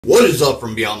What is up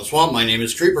from Beyond the Swamp? My name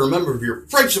is Creeper, a member of your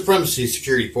French Supremacy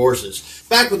Security Forces.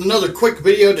 Back with another quick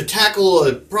video to tackle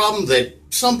a problem that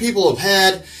some people have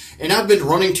had, and I've been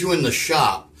running to in the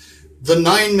shop. The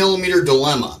 9mm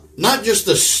dilemma. Not just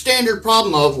the standard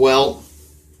problem of, well,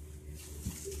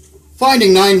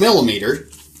 finding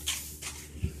 9mm,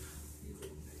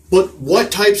 but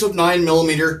what types of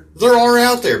 9mm there are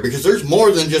out there, because there's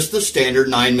more than just the standard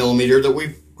 9mm that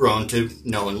we've grown to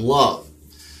know and love.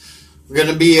 We're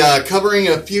going to be covering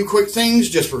a few quick things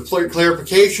just for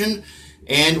clarification,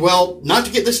 and, well, not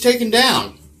to get this taken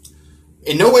down.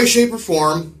 In no way, shape, or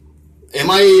form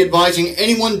am I advising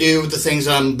anyone do the things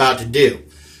that I'm about to do.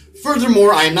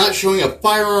 Furthermore, I am not showing a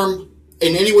firearm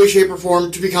in any way, shape, or form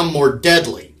to become more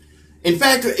deadly. In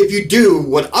fact, if you do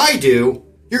what I do,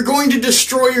 you're going to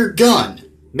destroy your gun,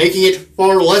 making it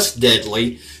far less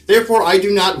deadly. Therefore, I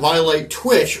do not violate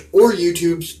Twitch or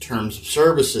YouTube's terms of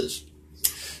services.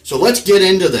 So let's get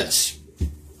into this.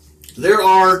 There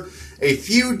are a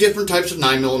few different types of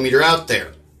 9mm out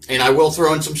there, and I will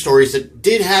throw in some stories that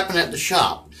did happen at the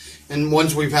shop and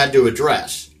ones we've had to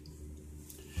address.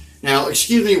 Now,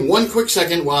 excuse me one quick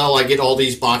second while I get all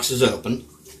these boxes open.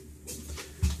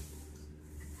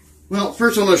 Well,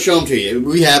 first I'm going to show them to you.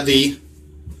 We have the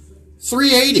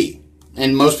 380,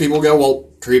 and most people go, well,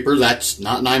 Creeper, that's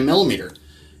not 9mm.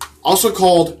 Also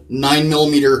called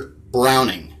 9mm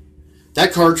Browning.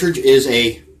 That cartridge is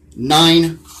a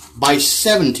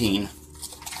 9x17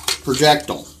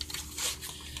 projectile.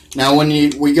 Now, when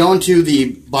we go into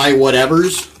the by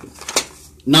whatevers,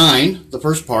 9, the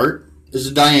first part, is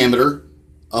the diameter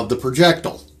of the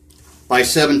projectile. By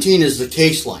 17 is the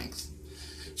case length.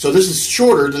 So this is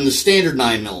shorter than the standard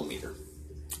 9mm.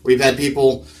 We've had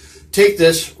people take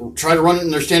this, try to run it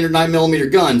in their standard 9mm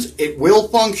guns. It will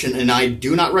function, and I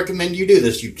do not recommend you do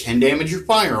this. You can damage your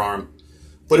firearm.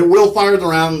 But it will fire the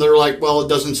round. They're like, well, it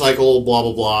doesn't cycle, blah,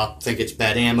 blah, blah. Think it's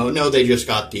bad ammo. No, they just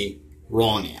got the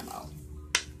wrong ammo.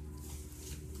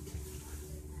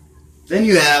 Then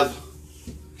you have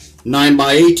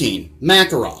 9x18,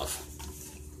 Makarov,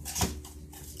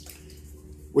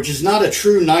 which is not a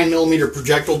true 9mm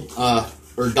projectile,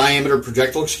 or diameter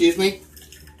projectile, excuse me.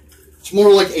 It's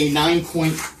more like a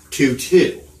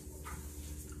 9.22.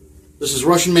 This is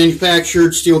Russian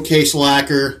manufactured, steel case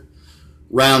lacquer,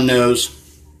 round nose.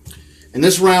 And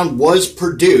this round was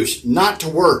produced not to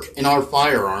work in our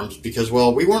firearms because,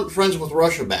 well, we weren't friends with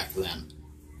Russia back then.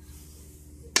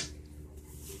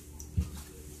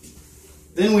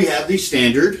 Then we have the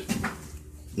standard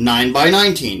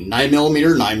 9x19,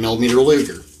 9mm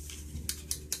Luger.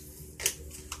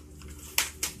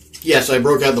 Yes, I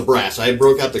broke out the brass. I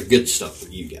broke out the good stuff for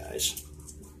you guys.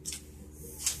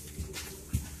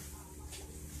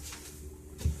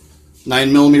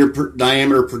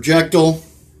 Diameter projectile.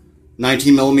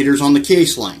 19mm on the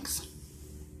case length.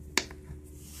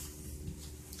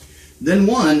 Then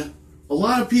one, a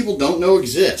lot of people don't know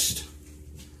exists.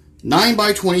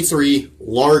 9x23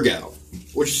 Largo,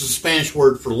 which is a Spanish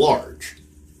word for large.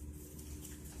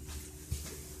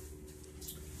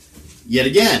 Yet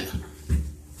again,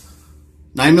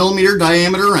 9mm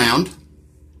diameter round,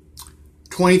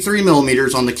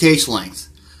 23mm on the case length.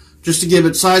 Just to give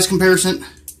it size comparison,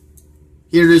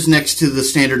 here it is next to the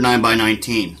standard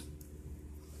 9x19.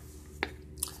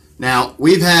 Now,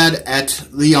 we've had at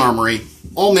the armory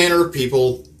all manner of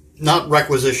people not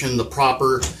requisition the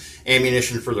proper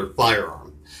ammunition for their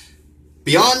firearm.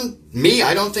 Beyond me,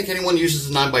 I don't think anyone uses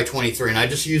the 9x23, and I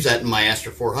just use that in my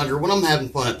Astra 400 when I'm having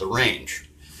fun at the range.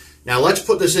 Now, let's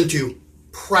put this into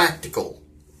practical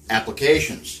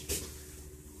applications.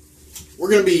 We're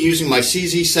going to be using my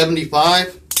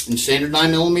CZ75 in standard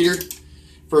 9mm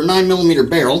for a 9mm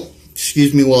barrel.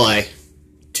 Excuse me while I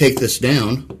take this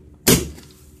down.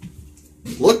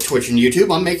 Look, Twitch and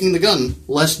YouTube, I'm making the gun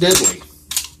less deadly.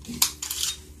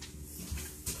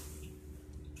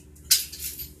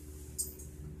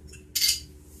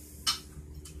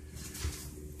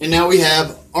 And now we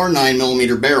have our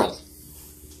 9mm barrel.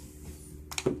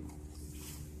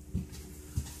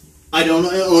 I don't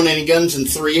own any guns in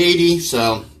 380,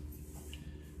 so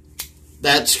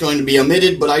that's going to be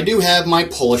omitted, but I do have my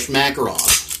Polish Makarov,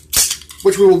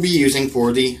 which we will be using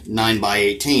for the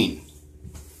 9x18.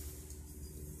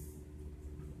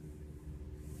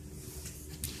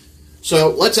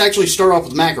 So let's actually start off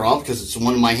with Makarov because it's the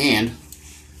one in my hand.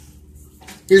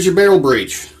 Here's your barrel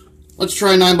breech. Let's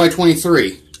try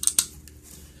 9x23.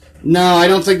 No, I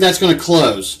don't think that's going to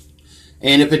close.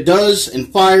 And if it does and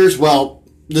fires, well,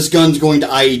 this gun's going to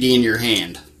IED in your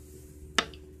hand.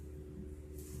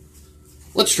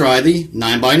 Let's try the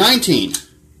 9x19.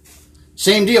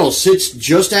 Same deal, sits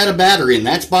just out of battery, and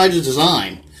that's by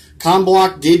design.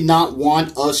 Comblock did not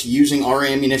want us using our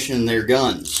ammunition in their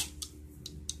guns.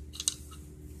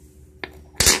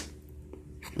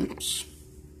 Oops.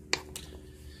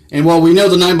 And well, we know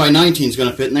the 9x19 is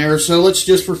going to fit in there, so let's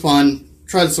just for fun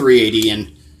try the 380.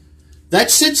 And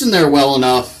that sits in there well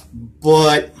enough,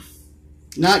 but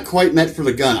not quite meant for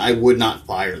the gun. I would not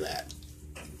fire that.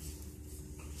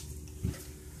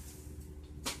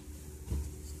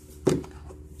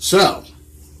 So,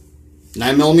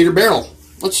 9mm barrel.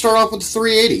 Let's start off with the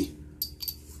 380.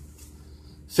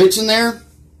 Fits in there,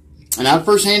 and I've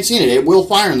firsthand seen it. It will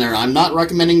fire in there. I'm not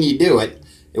recommending you do it.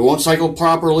 It won't cycle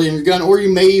properly in your gun, or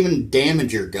you may even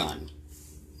damage your gun.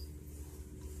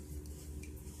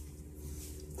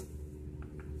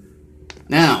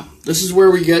 Now, this is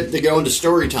where we get to go into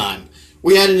story time.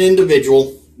 We had an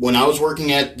individual, when I was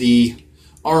working at the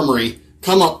armory,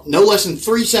 come up no less than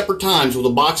 3 separate times with a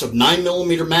box of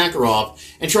 9mm Makarov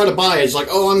and try to buy it. It's like,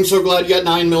 oh, I'm so glad you got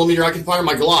 9mm, I can fire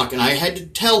my Glock. And I had to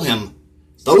tell him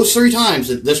those 3 times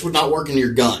that this would not work in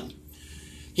your gun.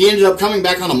 He ended up coming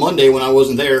back on a Monday when I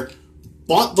wasn't there,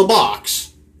 bought the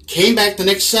box, came back the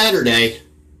next Saturday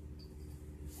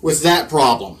with that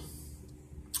problem.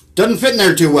 Doesn't fit in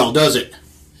there too well, does it?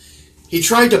 He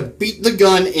tried to beat the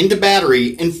gun into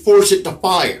battery and force it to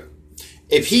fire.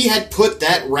 If he had put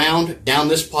that round down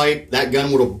this pipe, that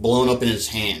gun would have blown up in his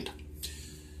hand.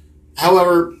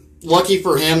 However, lucky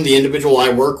for him, the individual I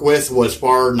work with was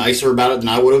far nicer about it than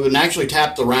I would have, and actually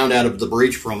tapped the round out of the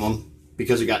breech from him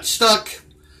because it got stuck,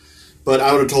 but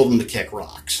I would have told him to kick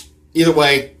rocks. Either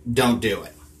way, don't do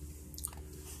it.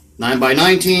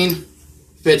 9x19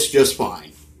 fits just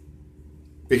fine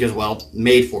because, well,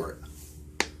 made for it.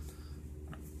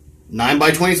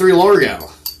 9x23 Largo.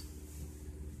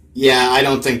 Yeah, I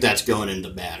don't think that's going into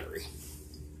battery.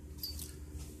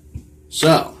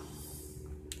 So,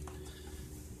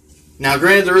 now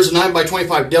granted there is a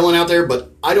 9x25 Dillon out there,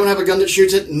 but I don't have a gun that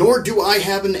shoots it, nor do I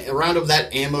have a round of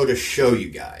that ammo to show you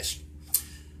guys.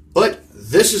 But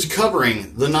this is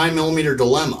covering the 9mm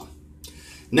dilemma.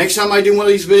 Next time I do one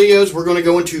of these videos, we're going to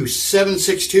go into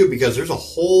 7.62 because there's a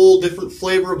whole different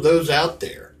flavor of those out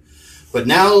there. But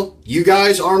now, you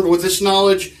guys armed with this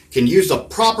knowledge can use the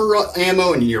proper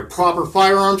ammo in your proper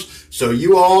firearms so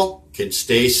you all can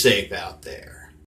stay safe out there.